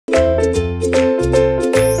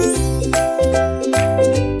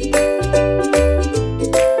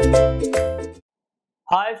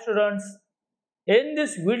students, in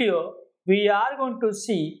this video we are going to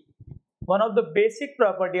see one of the basic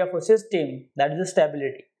property of a system, that is the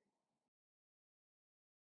stability.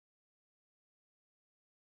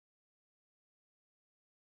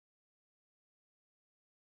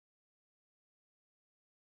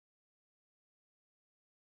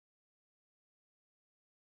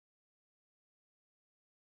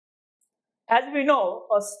 As we know,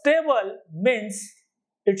 a stable means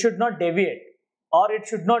it should not deviate or it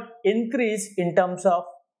should not increase in terms of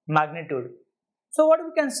magnitude. So what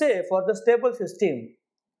we can say for the stable system,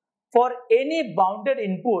 for any bounded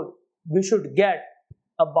input we should get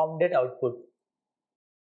a bounded output.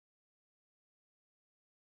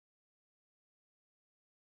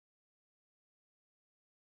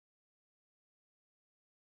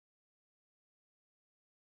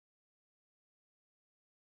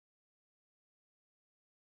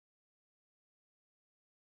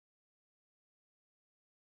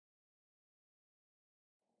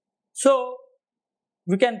 So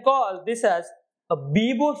we can call this as a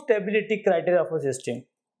Bibo stability criteria of a system.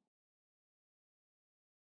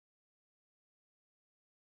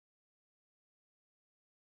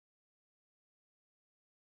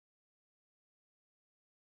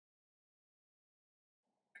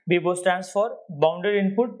 Bibo stands for bounded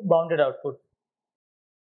input, bounded output.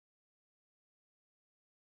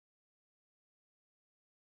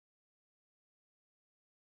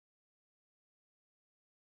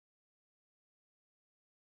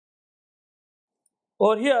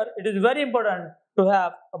 Over here, it is very important to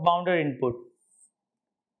have a bounded input,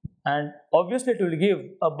 and obviously it will give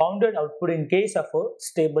a bounded output in case of a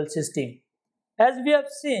stable system. As we have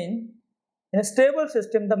seen, in a stable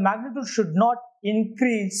system, the magnitude should not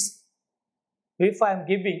increase if I am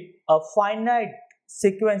giving a finite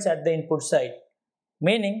sequence at the input side.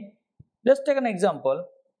 Meaning, let's take an example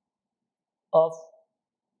of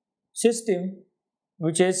system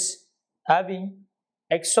which is having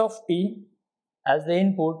x of t as the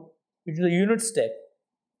input, which is a unit step.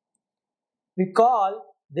 We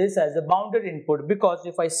call this as a bounded input because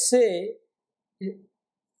if I say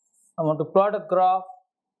I want to plot a graph,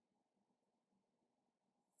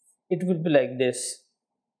 it will be like this.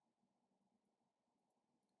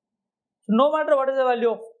 So no matter what is the value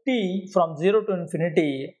of t from 0 to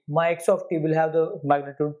infinity, my x of t will have the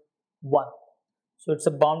magnitude 1. So it's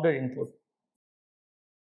a bounded input.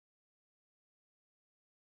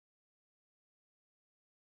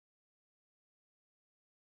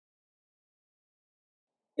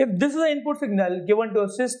 If this is the input signal given to a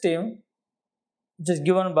system, which is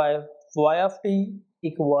given by y of t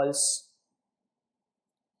equals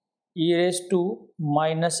e raised to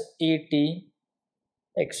minus at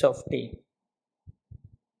x of t.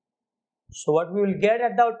 So what we will get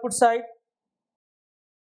at the output side?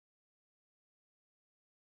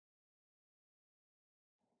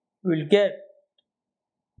 We will get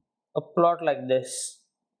a plot like this.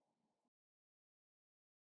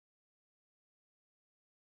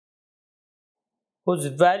 Whose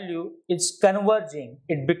value is converging.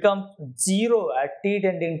 It becomes 0 at t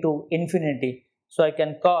tending to infinity. So I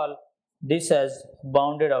can call this as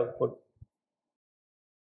bounded output.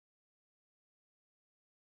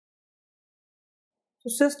 So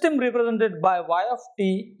system represented by y of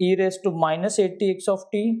t e raised to minus at x of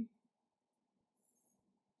t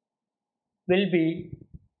will be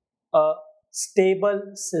a stable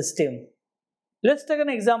system. Let's take an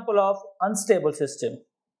example of unstable system.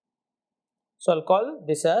 So I'll call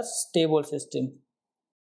this as stable system.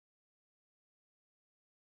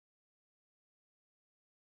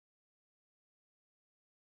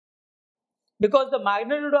 Because the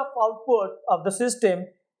magnitude of output of the system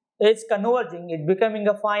is converging, it becoming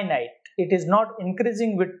a finite. It is not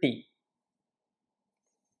increasing with t.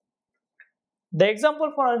 The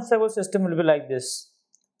example for unstable system will be like this.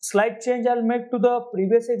 Slight change I'll make to the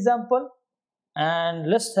previous example, and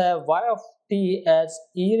let's have y of t as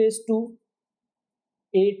e raised to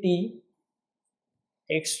at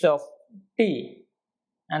x of t,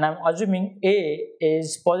 and I'm assuming a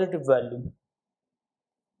is positive value.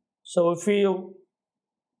 So if you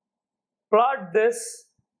plot this,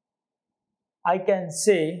 I can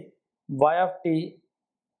say y of t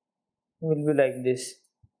will be like this.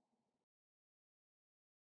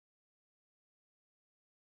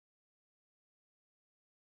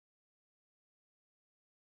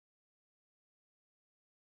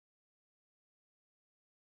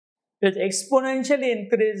 It's exponentially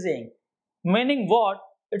increasing, meaning what?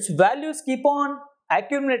 Its values keep on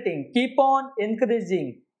accumulating, keep on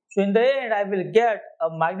increasing. So in the end, I will get a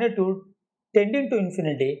magnitude tending to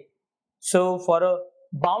infinity. So for a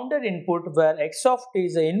bounded input where x of t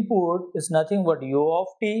is the input is nothing but u of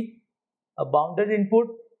t, a bounded input,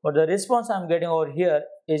 but the response I am getting over here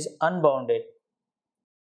is unbounded.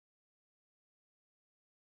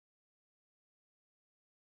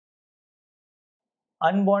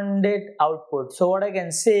 Unbounded output. So what I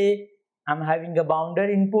can say, I'm having a bounded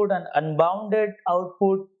input and unbounded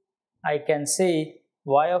output. I can say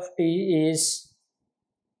y of t is,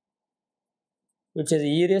 which is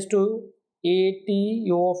e raised to at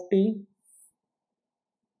u of t,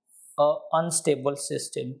 a unstable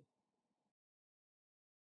system.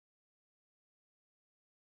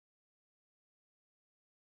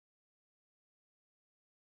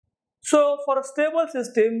 So for a stable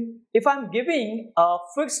system, if I'm giving a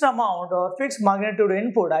fixed amount or fixed magnitude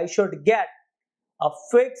input, I should get a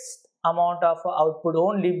fixed amount of output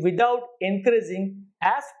only without increasing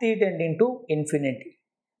as t tending to infinity.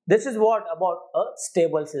 This is what about a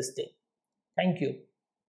stable system. Thank you.